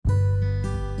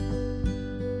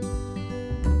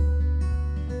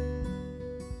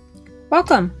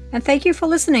Welcome, and thank you for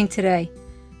listening today.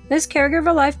 This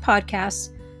Caregiver Life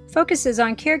podcast focuses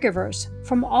on caregivers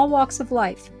from all walks of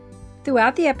life.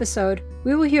 Throughout the episode,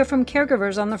 we will hear from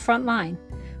caregivers on the front line,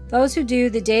 those who do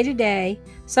the day-to-day,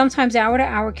 sometimes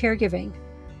hour-to-hour caregiving.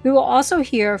 We will also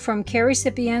hear from care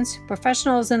recipients,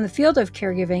 professionals in the field of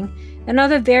caregiving, and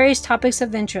other various topics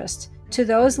of interest to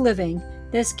those living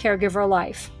this caregiver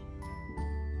life.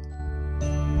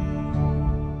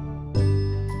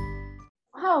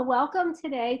 Oh, welcome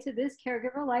today to this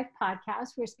Caregiver Life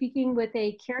podcast. We're speaking with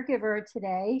a caregiver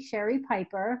today, Sherry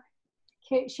Piper.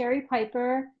 Sherry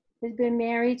Piper has been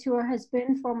married to her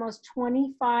husband for almost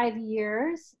 25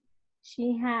 years.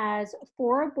 She has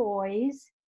 4 boys.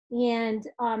 And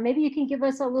maybe you can give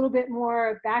us a little bit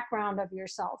more background of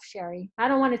yourself, Sherry. I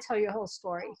don't want to tell your whole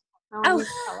story. I want you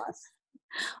to tell us.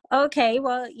 Okay,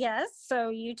 well, yes. So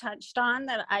you touched on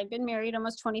that I've been married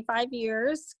almost 25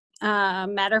 years.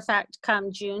 Matter of fact,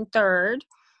 come June 3rd,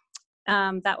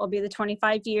 that will be the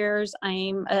 25 years.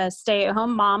 I'm a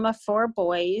stay-at-home mom of 4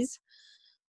 boys,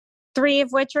 3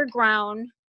 of which are grown.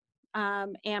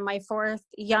 And my 4th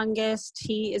youngest,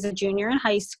 he is a junior in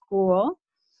high school.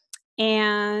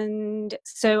 And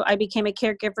so I became a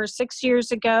caregiver 6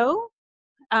 years ago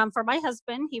for my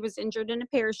husband. He was injured in a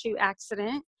parachute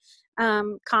accident,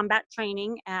 combat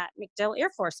training at MacDill Air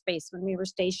Force Base when we were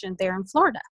stationed there in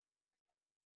Florida.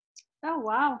 Oh,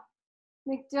 wow.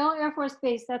 MacDill Air Force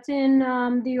Base, that's in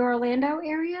the Orlando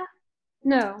area?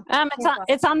 No.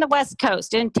 It's on the West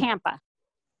Coast in Tampa.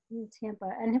 In Tampa.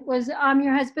 And was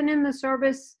your husband in the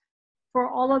service for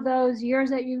all of those years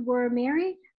that you were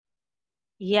married?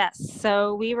 Yes.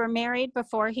 So we were married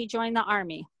before he joined the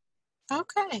Army.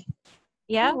 Okay.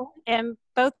 Yeah. Cool. And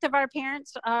both of our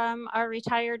parents are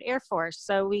retired Air Force.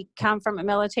 So we come from a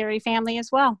military family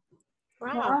as well.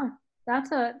 Wow.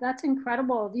 That's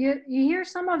incredible. You hear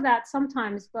some of that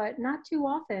sometimes, but not too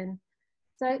often.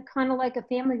 It's kind of like a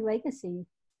family legacy.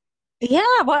 Yeah,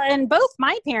 well, and both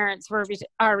my parents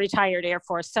are retired Air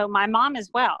Force, so my mom as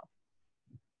well,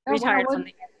 retired from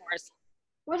the Air Force.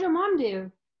 What did your mom do?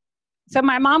 So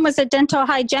my mom was a dental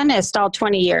hygienist all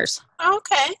 20 years.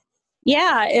 Okay.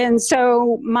 Yeah, and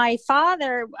so my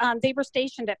father, they were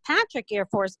stationed at Patrick Air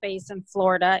Force Base in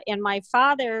Florida, and my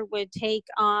father would take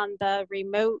on the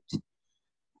remote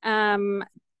TDYs,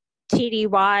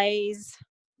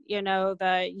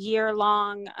 the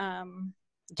year-long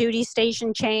duty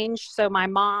station change. So my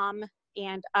mom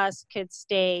and us could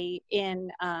stay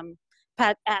in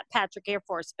at Patrick Air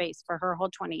Force Base for her whole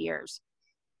 20 years.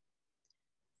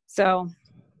 So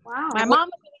wow. My mom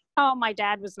was home, my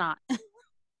dad was not.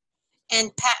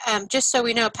 And just so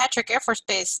we know, Patrick Air Force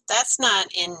Base, that's not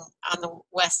on the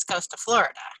west coast of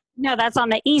Florida. No, that's on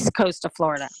the east coast of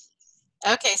Florida.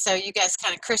 Okay, so you guys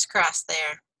kind of crisscross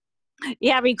there.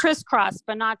 Yeah, we crisscrossed,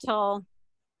 but not till,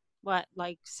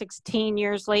 16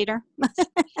 years later?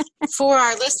 For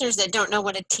our listeners that don't know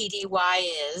what a TDY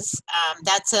is,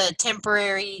 that's a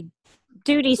temporary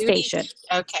duty station.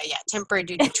 Okay, yeah, temporary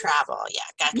duty travel. Yeah,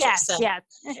 gotcha. Yes, so, yes.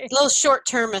 Little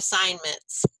short-term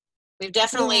assignments. We've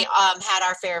definitely had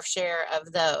our fair share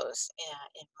of those.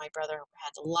 And my brother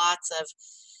had lots of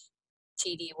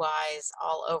TDYs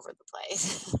all over the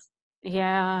place.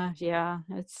 Yeah.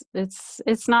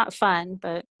 It's not fun,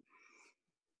 but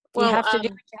you have to do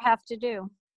what you have to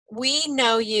do. We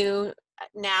know you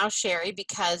now, Sherry,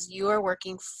 because you are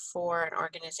working for an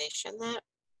organization that...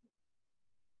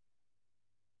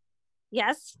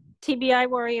 Yes, TBI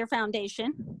Warrior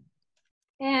Foundation.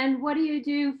 And what do you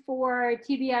do for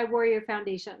TBI Warrior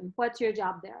Foundation? What's your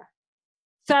job there?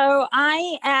 So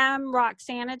I am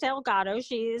Roxana Delgado.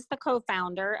 She is the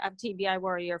co-founder of TBI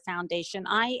Warrior Foundation.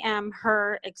 I am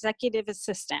her executive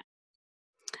assistant.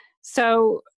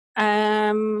 So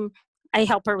I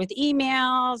help her with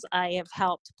emails. I have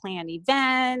helped plan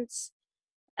events.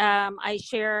 I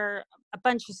share a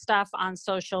bunch of stuff on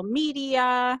social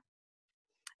media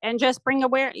and just bring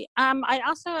awareness. I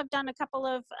also have done a couple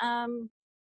of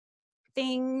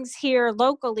things here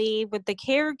locally with the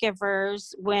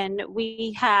caregivers when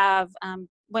we have,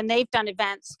 when they've done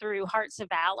events through Hearts of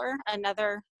Valor,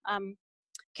 another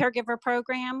caregiver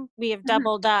program. We have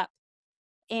doubled up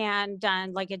and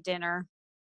done like a dinner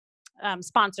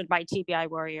sponsored by TBI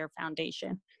Warrior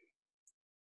Foundation.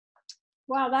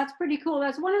 Wow, that's pretty cool.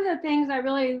 That's one of the things I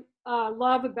really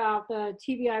love about the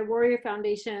TBI Warrior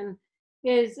Foundation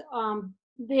is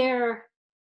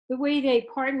the way they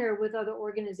partner with other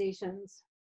organizations.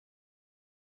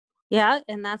 Yeah,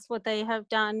 and that's what they have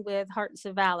done with Hearts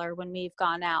of Valor when we've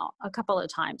gone out a couple of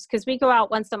times, because we go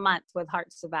out once a month with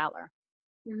Hearts of Valor.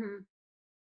 Mm-hmm.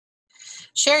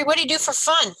 Sherry, what do you do for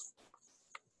fun?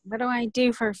 What do I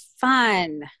do for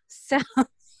fun? So,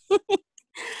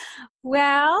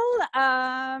 well,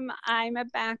 I'm a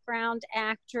background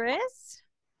actress.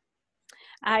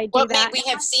 I do What may that. we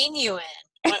have seen you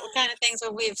in? What kind of things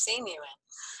would we have seen you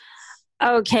in?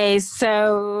 Okay,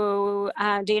 so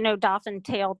do you know Dolphin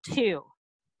Tale 2?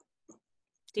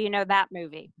 Do you know that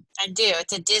movie? I do.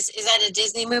 Is that a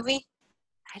Disney movie?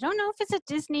 I don't know if it's a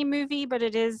Disney movie, but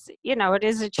it is, it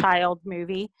is a child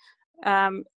movie.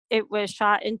 It was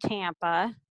shot in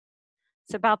Tampa.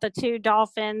 It's about the two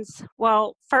dolphins.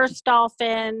 Well, first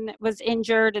dolphin was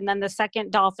injured, and then the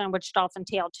second dolphin, which Dolphin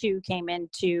Tale 2 came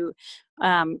into,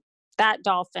 that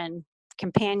dolphin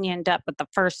companioned up with the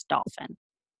first dolphin.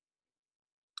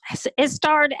 It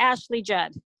starred Ashley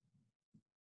Judd.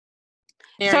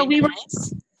 Very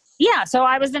nice. So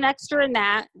I was an extra in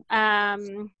that.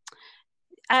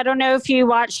 I don't know if you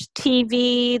watch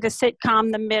TV, the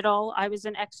sitcom The Middle. I was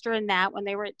an extra in that when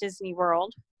they were at Disney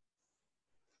World.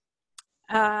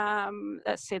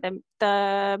 Let's see,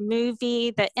 the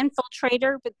movie The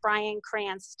Infiltrator with Bryan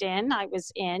Cranston, I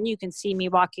was in. You can see me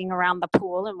walking around the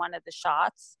pool in one of the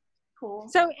shots. Cool.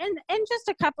 So, and just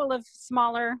a couple of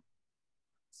smaller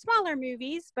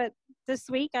movies, but this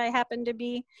week I happened to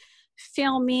be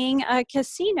filming a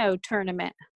casino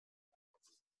tournament.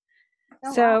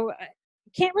 So I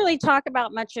can't really talk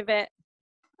about much of it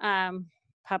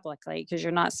publicly, because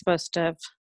you're not supposed to,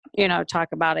 talk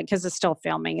about it, because it's still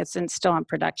filming. It's still in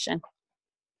production.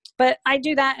 But I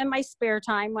do that in my spare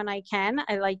time when I can.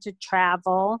 I like to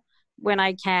travel when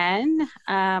I can.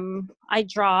 I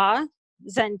draw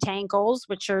Zentangles,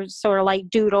 which are sort of like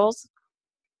doodles.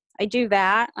 I do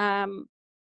that.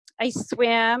 I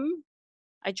swim.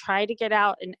 I try to get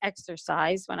out and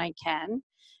exercise when I can.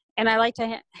 And I like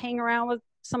to hang around with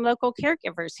some local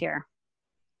caregivers here.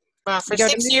 Well, for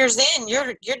 6 years in,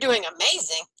 you're doing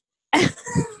amazing.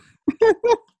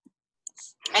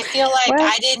 I feel like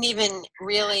I didn't even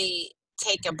really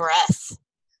take a breath,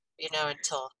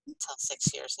 until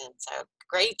 6 years in. So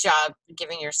great job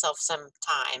giving yourself some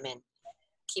time and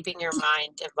keeping your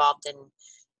mind involved in,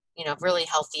 really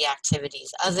healthy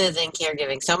activities other than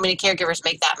caregiving. So many caregivers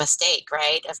make that mistake,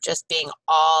 right, of just being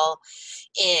all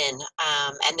in,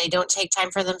 and they don't take time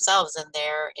for themselves and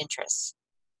their interests.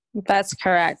 That's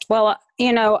correct. Well,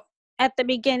 at the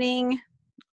beginning,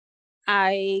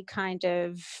 I kind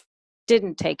of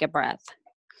didn't take a breath.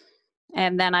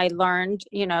 And then I learned,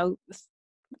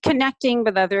 connecting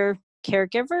with other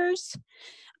caregivers,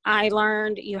 I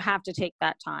learned you have to take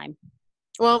that time.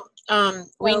 Well,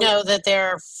 we know that there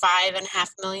are 5.5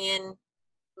 million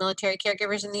military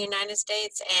caregivers in the United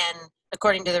States, and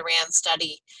according to the RAND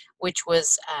study, which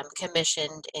was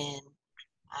commissioned in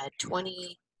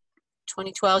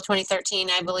 2012, 2013,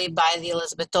 I believe, by the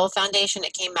Elizabeth Dole Foundation.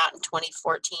 It came out in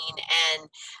 2014,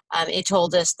 and it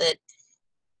told us that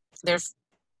there's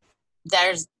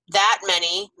that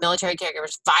many military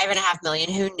caregivers, 5.5 million,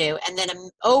 who knew, and then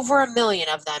over 1 million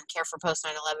of them care for post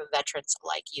 9/11 veterans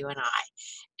like you and I.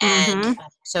 And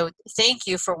so thank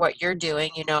you for what you're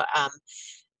doing.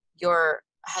 Your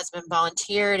husband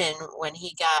volunteered, and when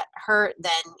he got hurt,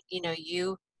 then,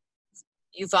 you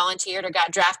volunteered or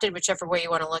got drafted, whichever way you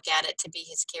want to look at it, to be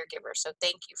his caregiver. So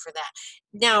thank you for that.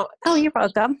 Now, you're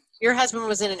welcome. Your husband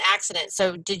was in an accident.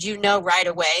 So did you know right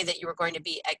away that you were going to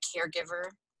be a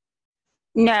caregiver?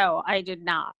 No, I did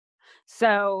not.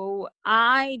 So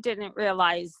I didn't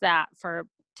realize that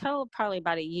till probably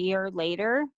about a year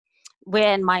later,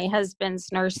 when my husband's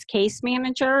nurse case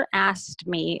manager asked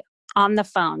me on the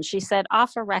phone. She said,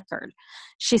 off a record,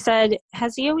 she said,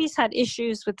 has he always had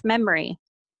issues with memory?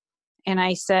 And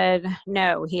I said,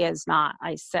 no, he has not.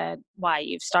 I said, why,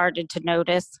 you've started to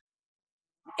notice?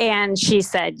 And she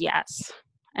said, yes.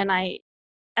 And I,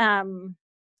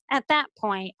 at that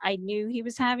point, I knew he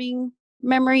was having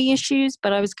memory issues,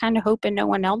 but I was kind of hoping no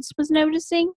one else was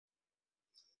noticing.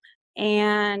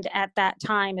 And at that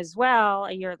time as well,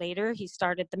 a year later, he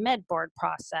started the med board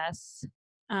process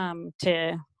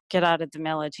to get out of the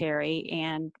military,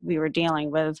 and we were dealing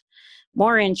with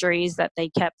more injuries that they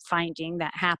kept finding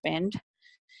that happened.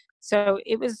 So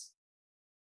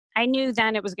I knew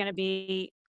then it was going to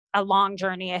be a long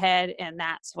journey ahead, and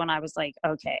that's when I was like,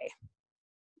 okay,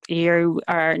 you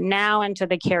are now into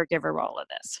the caregiver role of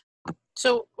this.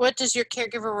 So what does your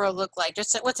caregiver role look like?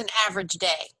 Just what's an average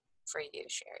day for you,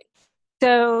 Sherry?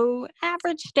 So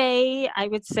average day, I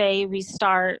would say we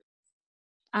start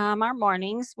our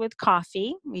mornings with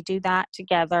coffee. We do that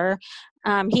together.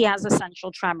 He has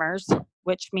essential tremors,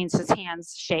 which means his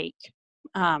hands shake.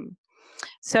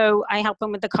 So I help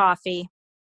him with the coffee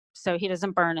so he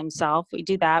doesn't burn himself. We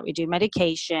do that. We do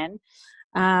medication.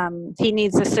 He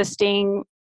needs assisting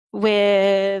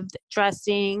with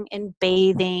dressing and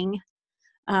bathing.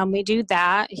 We do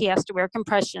that. He has to wear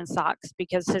compression socks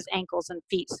because his ankles and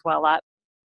feet swell up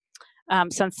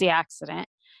since the accident.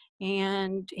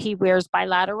 And he wears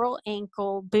bilateral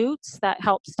ankle boots that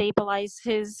help stabilize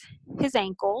his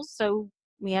ankles. So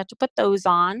we have to put those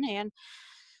on. And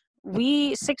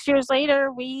 6 years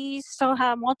later, we still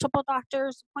have multiple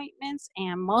doctor's appointments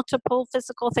and multiple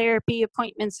physical therapy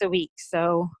appointments a week.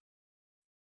 So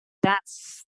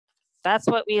that's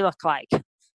what we look like.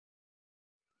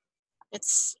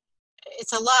 It's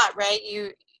a lot, right?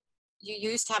 You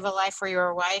used to have a life where you were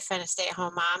a wife and a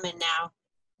stay-at-home mom, and now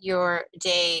your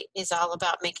day is all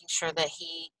about making sure that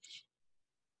he,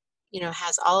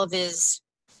 has all of his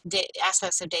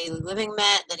aspects of daily living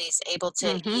met, that he's able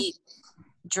to eat,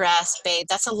 dress, bathe.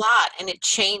 That's a lot, and it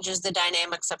changes the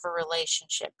dynamics of a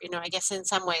relationship. I guess in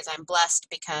some ways I'm blessed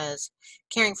because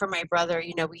caring for my brother,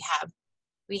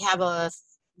 we have a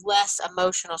less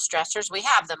emotional stressors. We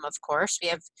have them, of course. We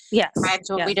have times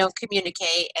when we don't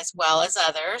communicate as well as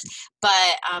others,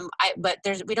 but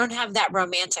we don't have that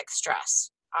romantic stress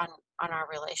on our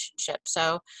relationship.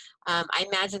 So I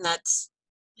imagine that's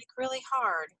like really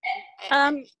hard.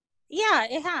 Yeah,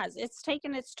 it has. It's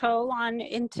taken its toll on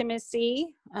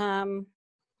intimacy, both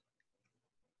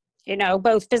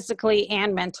physically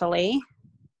and mentally.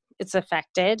 It's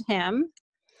affected him.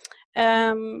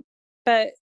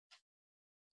 But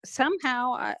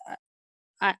somehow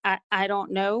I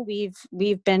don't know,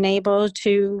 we've been able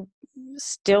to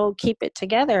still keep it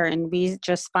together, and we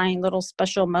just find little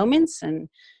special moments, and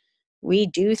we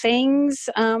do things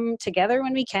together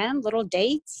when we can, little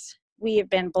dates. We have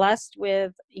been blessed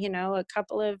with a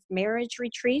couple of marriage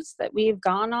retreats that we've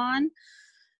gone on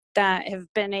that have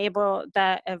they've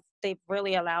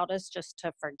really allowed us just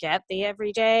to forget the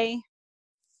everyday,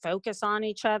 focus on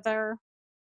each other.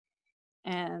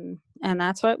 And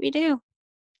that's what we do.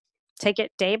 Take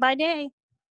it day by day.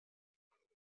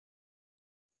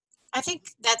 I think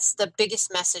that's the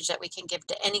biggest message that we can give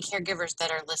to any caregivers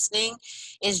that are listening,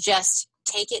 is just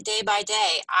take it day by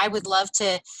day. I would love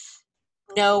to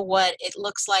know what it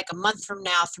looks like a month from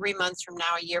now, 3 months from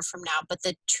now, a year from now. But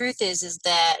the truth is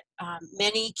that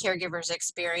many caregivers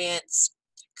experience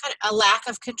kind of a lack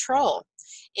of control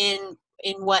in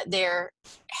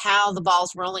how the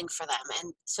ball's rolling for them.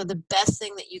 And so the best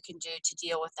thing that you can do to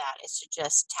deal with that is to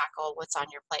just tackle what's on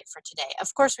your plate for today.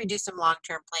 Of course, we do some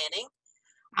long-term planning.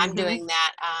 I'm doing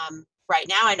that right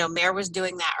now. I know Mare was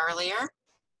doing that earlier.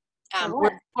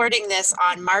 We're recording this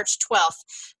on March 12th,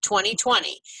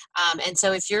 2020. And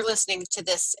so if you're listening to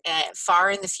this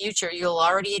far in the future, you'll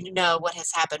already know what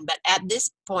has happened. But at this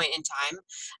point in time,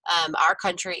 our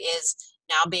country is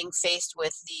now being faced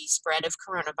with the spread of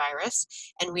coronavirus,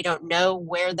 and we don't know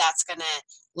where that's going to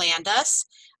land us.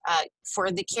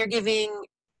 For the caregiving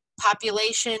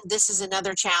population, this is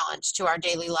another challenge to our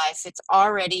daily life. It's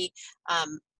already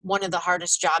one of the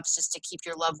hardest jobs, is to keep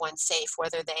your loved ones safe,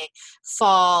 whether they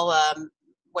fall,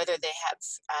 whether they have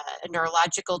a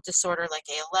neurological disorder like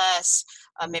ALS,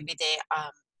 maybe they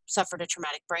suffered a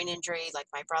traumatic brain injury like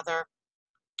my brother.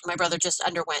 My brother just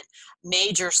underwent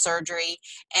major surgery.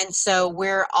 And so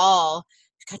we're all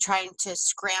trying to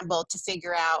scramble to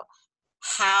figure out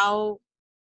how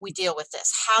we deal with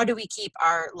this. How do we keep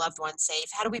our loved ones safe?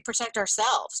 How do we protect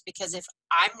ourselves? Because if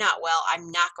I'm not well,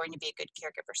 I'm not going to be a good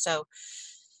caregiver. So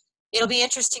it'll be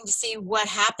interesting to see what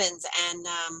happens. And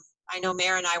I know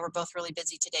Mare and I were both really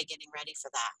busy today getting ready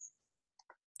for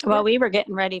that. Well, we were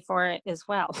getting ready for it as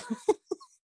well.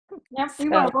 Yep, we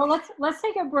will. Well, let's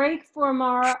take a break from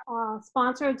our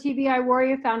sponsor, TBI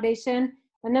Warrior Foundation,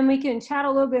 and then we can chat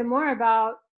a little bit more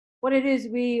about what it is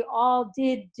we all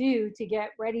did do to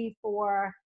get ready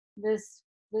for this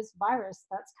virus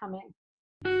that's coming.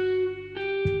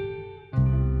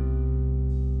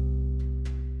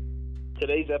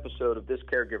 Today's episode of This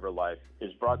Caregiver Life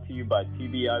is brought to you by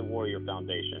TBI Warrior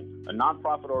Foundation, a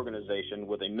nonprofit organization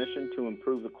with a mission to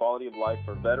improve the quality of life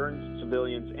for veterans,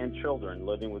 civilians, and children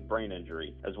living with brain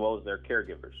injury, as well as their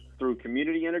caregivers, through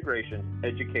community integration,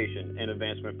 education, and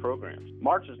advancement programs.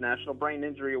 March is National Brain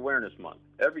Injury Awareness Month.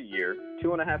 Every year,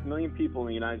 2.5 million people in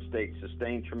the United States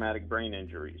sustain traumatic brain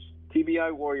injuries.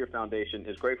 TBI Warrior Foundation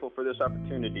is grateful for this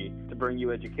opportunity to bring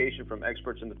you education from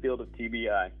experts in the field of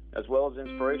TBI, as well as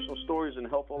inspirational stories and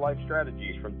helpful life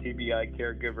strategies from TBI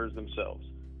caregivers themselves.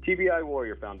 TBI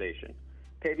Warrior Foundation,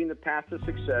 paving the path to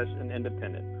success and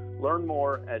independence. Learn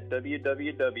more at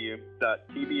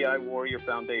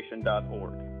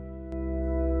www.tbiwarriorfoundation.org.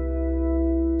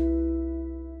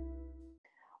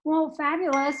 Well,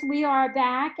 fabulous. We are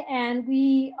back, and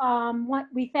we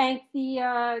thank the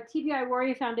TBI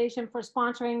Warrior Foundation for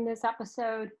sponsoring this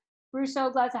episode. We're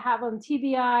so glad to have them.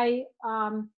 TBI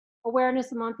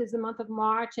Awareness Month is the month of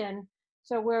March, and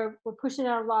so we're pushing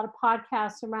out a lot of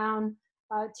podcasts around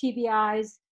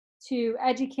TBIs to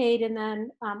educate, and then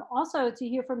also to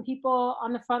hear from people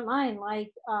on the front line,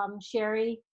 like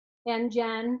Sherry and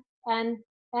Jen and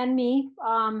me.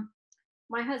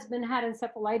 My husband had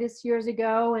encephalitis years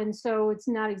ago, and so it's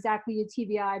not exactly a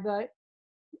TBI, but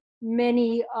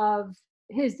many of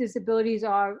his disabilities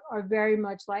are very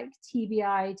much like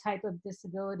TBI type of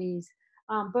disabilities.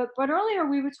 But earlier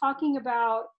we were talking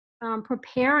about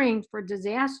preparing for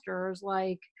disasters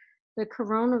like the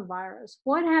coronavirus.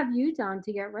 What have you done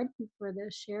to get ready for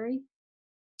this, Sherry?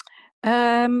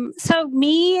 So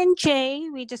me and Jay,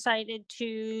 we decided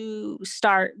to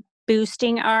start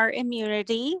boosting our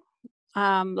immunity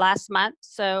last month.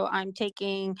 So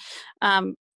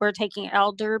we're taking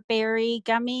elderberry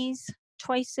gummies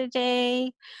twice a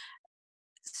day.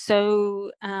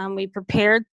 So we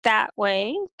prepared that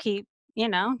way,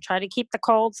 try to keep the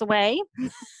colds away.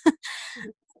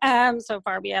 So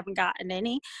far we haven't gotten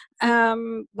any.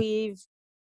 We've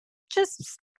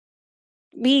just,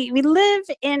 we live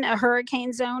in a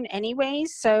hurricane zone anyway.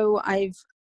 So I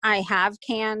have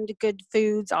canned good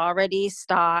foods already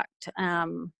stocked.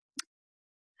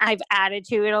 I've added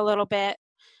to it a little bit.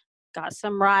 Got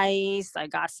some rice. I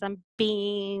got some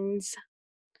beans.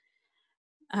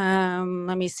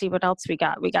 Let me see what else we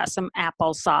got. We got some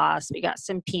applesauce. We got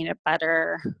some peanut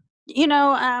butter.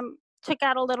 Took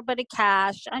out a little bit of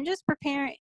cash. I'm just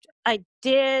preparing. I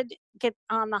did get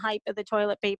on the hype of the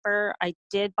toilet paper. I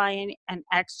did buy an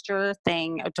extra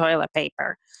thing of toilet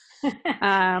paper.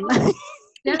 Hey,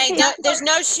 there's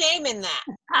no shame in that.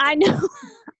 I know.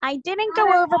 I didn't go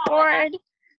overboard.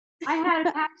 I had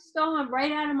a pack stolen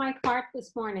right out of my cart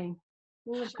this morning.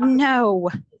 No.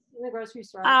 In the grocery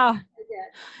store. Oh.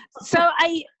 So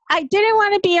I didn't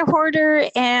want to be a hoarder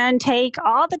and take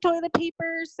all the toilet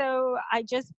paper, so I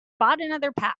just bought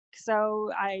another pack.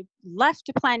 So I left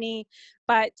plenty,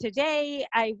 but today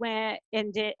I went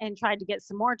and tried to get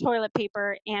some more toilet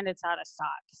paper, and it's out of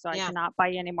stock. So I cannot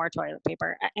buy any more toilet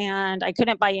paper, and I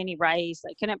couldn't buy any rice.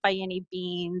 I couldn't buy any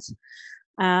beans.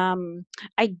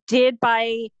 I did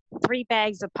buy 3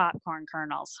 bags of popcorn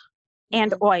kernels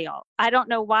and oil. I don't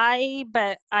know why,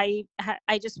 but I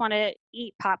just want to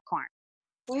eat popcorn.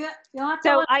 Well,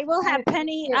 so I will have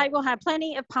plenty. I will have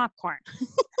plenty of popcorn.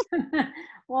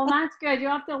 Well, that's good.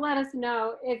 You'll have to let us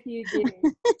know if you do.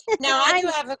 Now, I do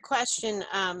have a question.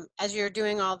 As you're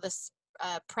doing all this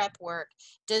prep work,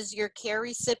 does your care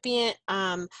recipient,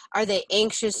 are they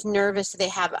anxious, nervous? Do they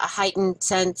have a heightened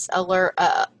sense alert?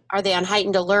 Are they on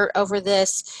heightened alert over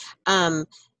this?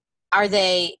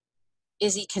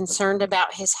 Is he concerned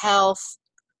about his health?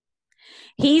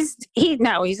 He's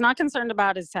not concerned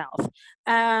about his health.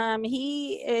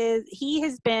 He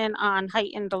has been on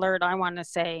heightened alert, I want to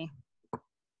say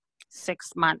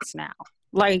 6 months now.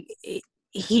 Like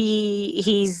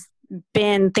he's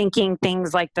been thinking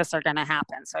things like this are going to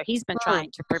happen. So he's been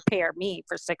trying to prepare me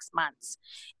for 6 months.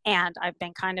 And I've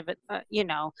been kind of,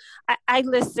 I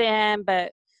listen,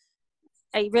 but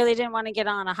I really didn't want to get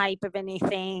on a hype of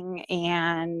anything.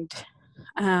 And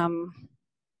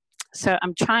so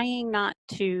I'm trying not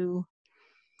to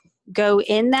go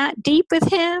in that deep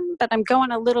with him, but I'm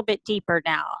going a little bit deeper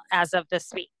now as of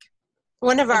this week.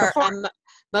 One of our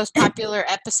most popular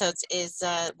episodes is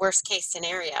worst case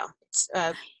scenario.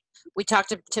 We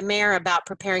talked to Mayor about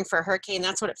preparing for a hurricane.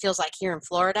 That's what it feels like here in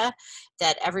Florida,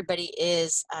 that everybody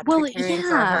is preparing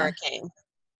for a hurricane.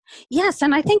 Yes,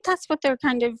 and I think that's what they're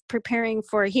kind of preparing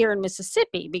for here in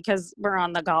Mississippi, because we're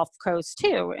on the Gulf Coast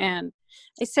too. And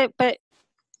I said, but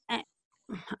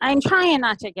I'm trying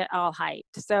not to get all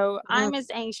hyped. So I'm as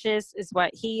anxious as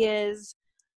what he is.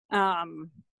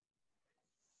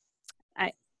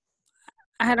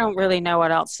 I don't really know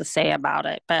what else to say about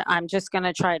it, but I'm just going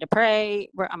to try to pray.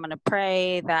 I'm going to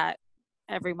pray that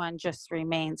everyone just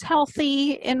remains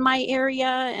healthy in my area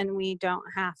and we don't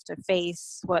have to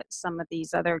face what some of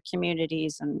these other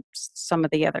communities and some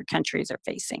of the other countries are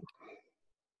facing.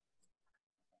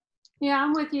 Yeah,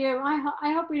 I'm with you.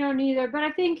 I hope we don't either, but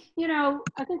I think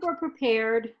we're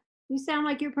prepared. You sound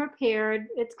like you're prepared.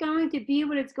 It's going to be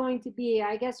what it's going to be.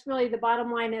 I guess really the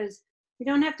bottom line is we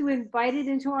don't have to invite it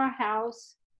into our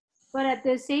house, but at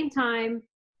the same time,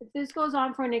 if this goes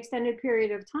on for an extended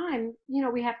period of time,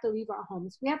 we have to leave our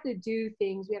homes. We have to do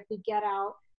things. We have to get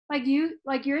out. Like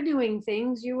you're doing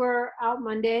things. You were out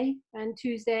Monday and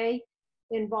Tuesday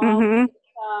involved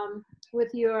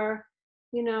with your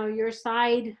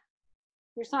side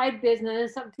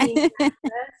business of being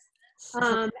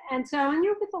and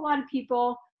you're with a lot of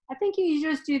people. I think you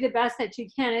just do the best that you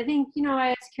can. I think,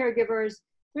 as caregivers,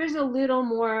 there's a little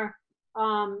more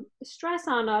stress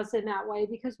on us in that way,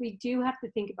 because we do have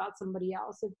to think about somebody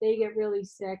else. If they get really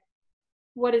sick,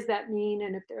 what does that mean?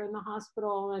 And if they're in the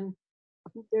hospital and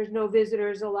there's no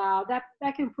visitors allowed,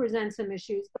 that can present some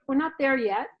issues. But we're not there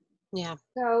yet. Yeah.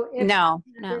 So if No.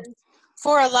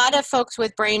 For a lot of folks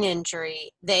with brain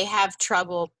injury, they have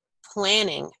trouble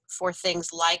planning for things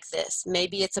like this.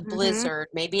 Maybe it's a blizzard,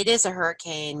 maybe it is a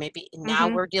hurricane, maybe now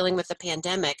we're dealing with a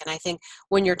pandemic. And I think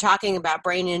when you're talking about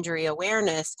brain injury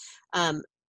awareness,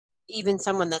 even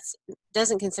someone that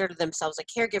doesn't consider themselves a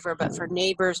caregiver, but for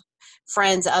neighbors,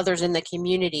 friends, others in the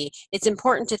community, it's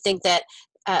important to think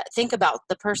about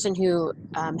the person who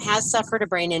has suffered a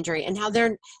brain injury and how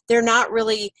they're not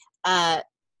really,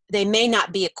 they may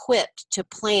not be equipped to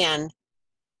plan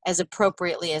as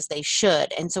appropriately as they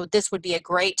should. And so this would be a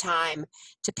great time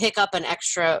to pick up an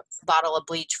extra bottle of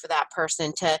bleach for that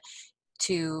person to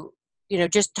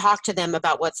just talk to them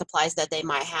about what supplies that they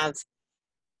might have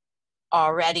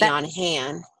already on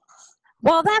hand.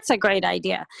 Well, that's a great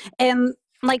idea. And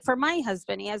like for my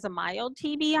husband, he has a mild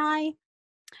TBI.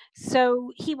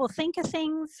 So he will think of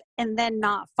things and then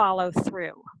not follow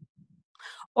through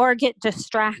or get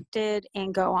distracted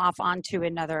and go off onto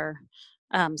another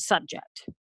subject.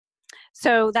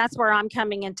 So that's where I'm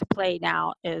coming into play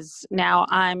now.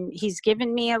 He's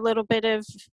given me a little bit of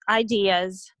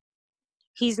ideas.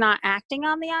 He's not acting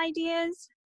on the ideas.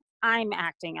 I'm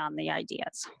acting on the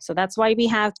ideas. So that's why we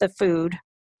have the food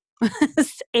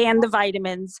and the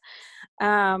vitamins,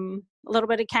 a little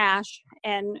bit of cash,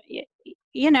 and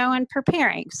and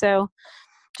preparing. So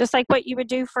just like what you would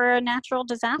do for a natural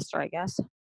disaster, I guess.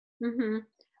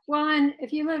 Well, and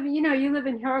if you live, you live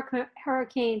in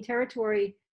hurricane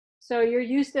territory, so you're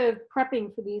used to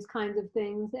prepping for these kinds of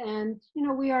things. And,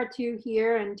 we are too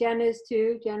here, and Jen is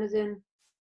too. Jen is in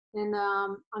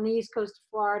on the East Coast of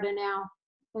Florida now.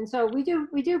 And so we do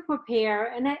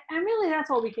prepare, and really that's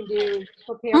all we can do,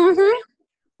 prepare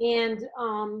and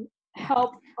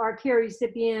help our care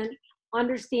recipient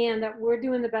understand that we're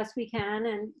doing the best we can.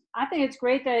 And I think it's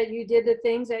great that you did the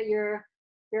things that your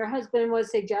husband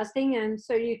was suggesting, and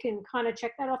so you can kind of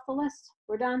check that off the list.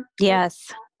 We're done.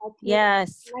 Yes.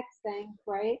 Yes. Next thing,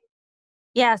 right?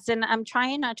 Yes, and I'm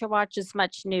trying not to watch as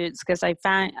much news because I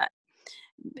find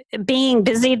being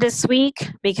busy this week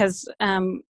because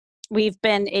I've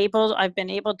been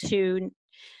able to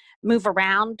move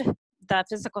around the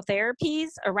physical therapies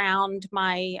around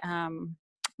my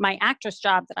my actress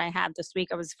job that I had this week.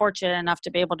 I was fortunate enough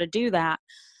to be able to do that.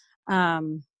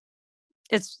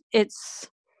 It's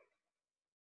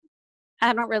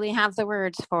I don't really have the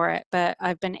words for it, but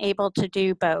I've been able to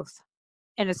do both,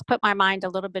 and it's put my mind a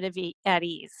little bit at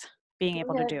ease being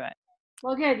able to do it.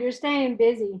 Well, good. You're staying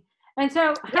busy. And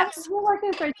so Yes. you're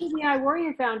working for TBI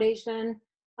Warrior Foundation.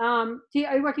 Are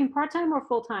you working part-time or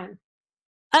full-time?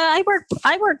 I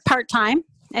work part-time,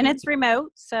 and it's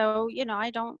remote. So, I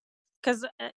don't, because,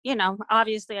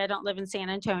 obviously I don't live in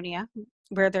San Antonio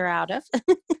where they're out of.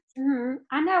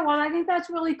 I know. Well, I think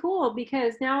that's really cool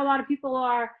because now a lot of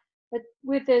people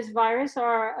with this virus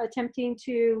are attempting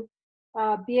to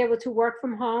be able to work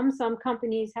from home. Some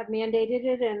companies have mandated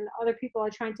it, and other people are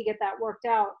trying to get that worked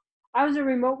out. I was a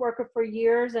remote worker for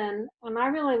years, and I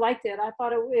really liked it. I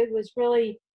thought it was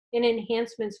really an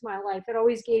enhancement to my life. It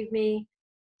always gave me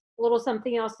a little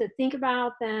something else to think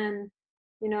about than,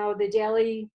 the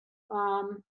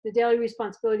daily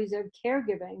responsibilities of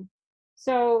caregiving.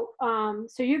 So,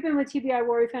 so you've been with TBI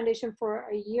Warrior Foundation for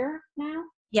a year now?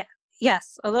 Yeah.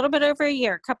 Yes. A little bit over a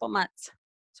year, a couple months.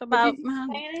 So about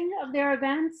planning of their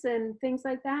events and things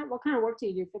like that. What kind of work do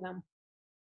you do for them?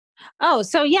 Oh,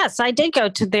 so yes, I did go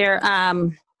to their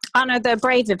Honor the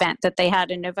Brave event that they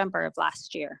had in November of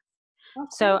last year. Okay.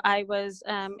 So I was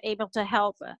able to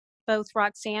help both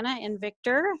Roxana and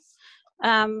Victor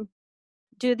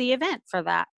do the event for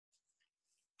that.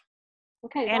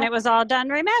 Okay. And it was all done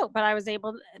remote,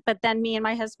 but then me and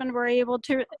my husband were able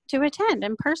to attend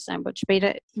in person, which made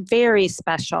it very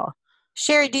special.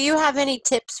 Sherry, do you have any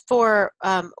tips for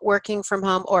working from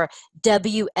home, or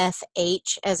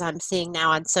WFH, as I'm seeing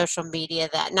now on social media,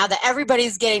 that now that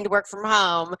everybody's getting to work from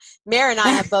home? Mary and I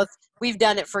have both, we've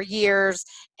done it for years,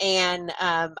 and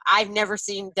I've never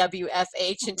seen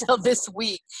WFH until this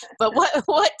week. But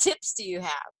what tips do you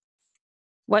have?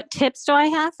 What tips do I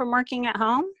have from working at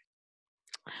home?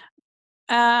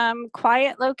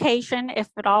 Quiet location, if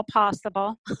at all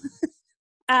possible.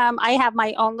 I have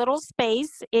my own little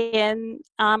space in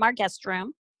our guest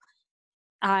room.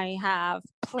 I have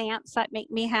plants that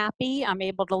make me happy. I'm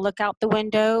able to look out the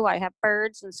window. I have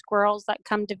birds and squirrels that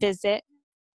come to visit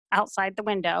outside the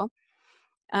window.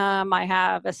 I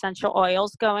have essential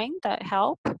oils going that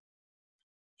help.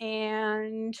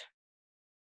 And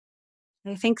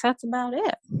I think that's about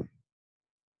it.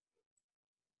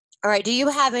 All right. Do you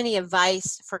have any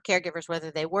advice for caregivers, whether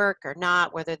they work or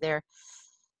not, whether they're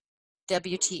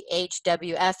WTH,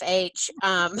 WFH?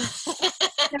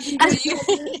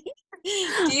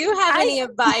 Do you have any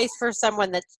advice for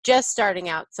someone that's just starting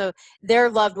out? So their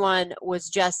loved one was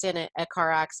just in a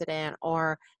car accident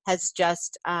or has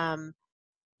just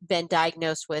been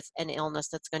diagnosed with an illness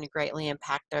that's going to greatly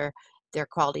impact their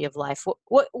quality of life.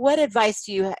 What advice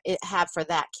do you have for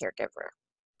that caregiver?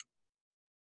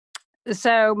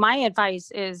 So my advice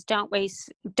is don't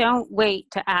wait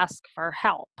to ask for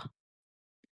help.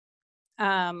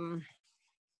 I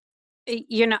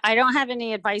don't have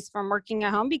any advice from working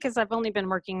at home because I've only been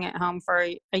working at home for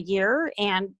a year.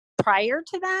 And prior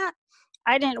to that,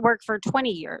 I didn't work for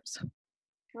 20 years.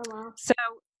 Oh, wow. So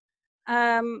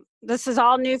this is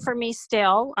all new for me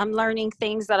still. I'm learning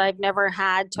things that I've never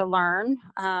had to learn,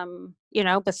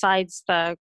 besides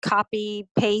the copy,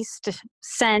 paste,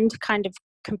 send kind of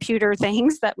computer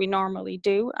things that we normally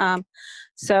do.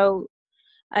 So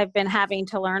I've been having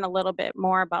to learn a little bit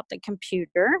more about the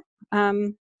computer.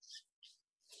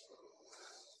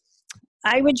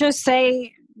 I would just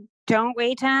say, don't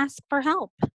wait to ask for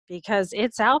help because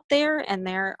it's out there and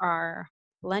there are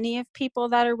plenty of people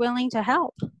that are willing to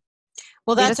help.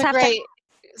 Well, it's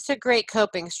a great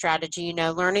coping strategy,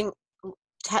 learning,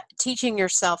 teaching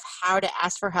yourself how to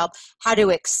ask for help, how to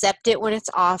accept it when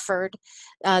it's offered.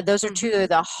 Those are two of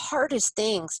the hardest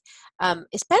things,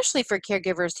 especially for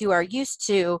caregivers who are used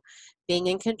to being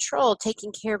in control,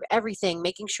 taking care of everything,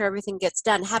 making sure everything gets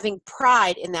done, having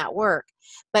pride in that work.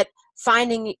 But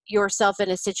finding yourself in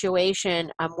a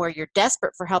situation where you're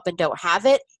desperate for help and don't have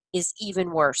it is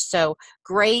even worse. So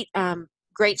great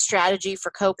strategy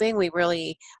for coping. We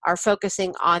really are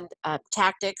focusing on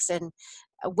tactics and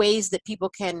ways that people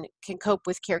can cope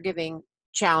with caregiving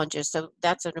challenges. So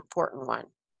that's an important one.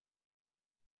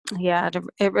 Yeah,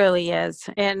 it really is.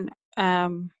 And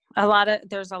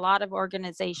there's a lot of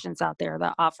organizations out there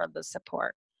that offer the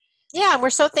support. Yeah, and we're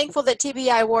so thankful that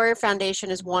TBI Warrior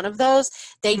Foundation is one of those.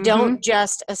 They don't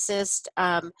just assist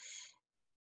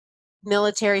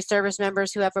military service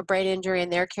members who have a brain injury and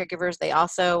their caregivers. They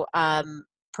also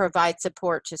provide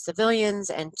support to civilians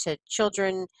and to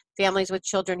children, families with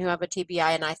children who have a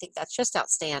TBI, and I think that's just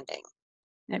outstanding.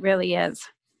 It really is.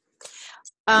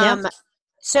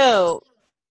 So,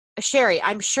 Sherry,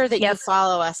 I'm sure that you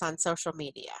follow us on social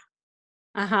media.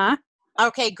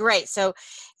 Okay, great. So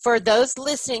for those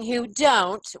listening who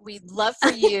don't, we'd love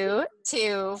for you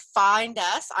to find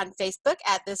us on Facebook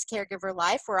at This Caregiver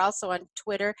Life. We're also on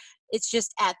Twitter. It's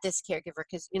just at This Caregiver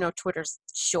because, Twitter's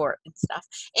short and stuff.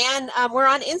 And we're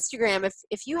on Instagram.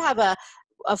 If you have a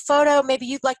photo, maybe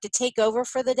you'd like to take over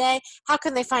for the day, how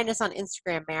can they find us on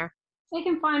Instagram, Mare? They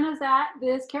can find us at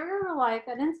This Caregiver Life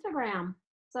at Instagram.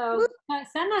 So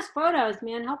send us photos,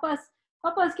 man. Help us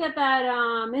get that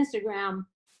Instagram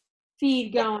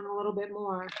feed going a little bit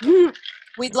more.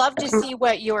 We'd love to see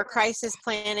what your crisis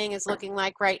planning is looking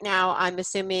like right now. I'm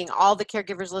assuming all the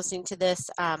caregivers listening to this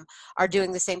are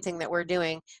doing the same thing that we're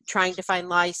doing, trying to find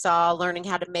Lysol, learning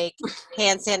how to make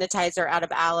hand sanitizer out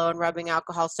of aloe and rubbing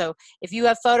alcohol. So if you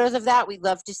have photos of that, we'd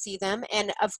love to see them.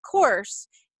 And of course,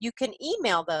 you can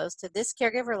email those to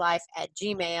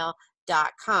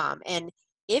thiscaregiverlife@gmail.com. And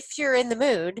if you're in the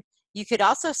mood, you could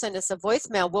also send us a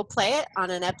voicemail. We'll play it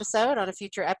on a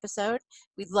future episode.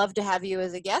 We'd love to have you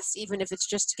as a guest, even if it's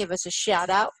just to give us a shout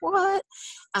out. What?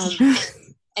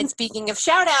 And speaking of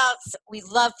shout outs, we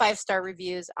love 5-star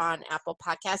reviews on Apple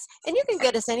Podcasts. And you can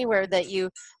get us anywhere that you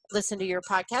listen to your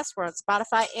podcast. We're on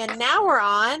Spotify. And now we're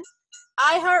on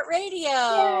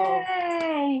iHeartRadio.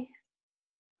 Yay!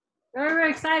 We're very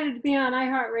excited to be on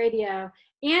iHeartRadio.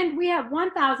 And we have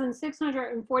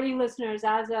 1,640 listeners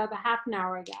as of a half an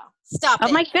hour ago. Stop it.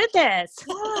 Oh, my goodness.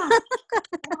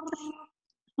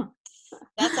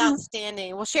 That's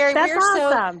outstanding. Well, Sherry,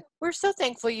 we're so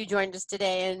thankful you joined us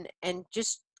today and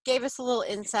just gave us a little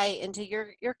insight into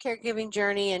your caregiving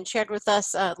journey and shared with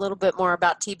us a little bit more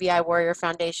about TBI Warrior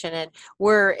Foundation. And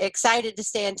we're excited to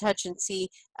stay in touch and see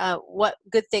what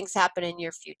good things happen in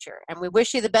your future. And we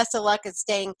wish you the best of luck in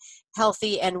staying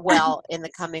healthy and well in the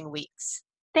coming weeks.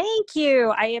 Thank you.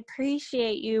 I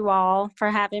appreciate you all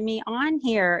for having me on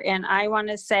here. And I want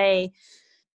to say,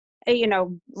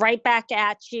 right back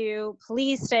at you,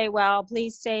 please stay well,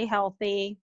 please stay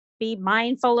healthy, be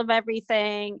mindful of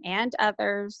everything and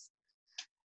others.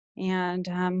 And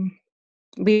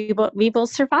we will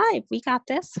survive. We got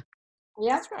this.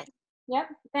 Yep. That's right. Yep.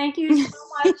 Thank you so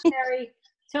much, Sherry.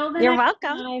 You're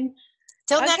welcome.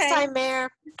 Till next time, Mare.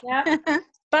 Yep.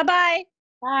 Bye-bye.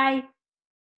 Bye.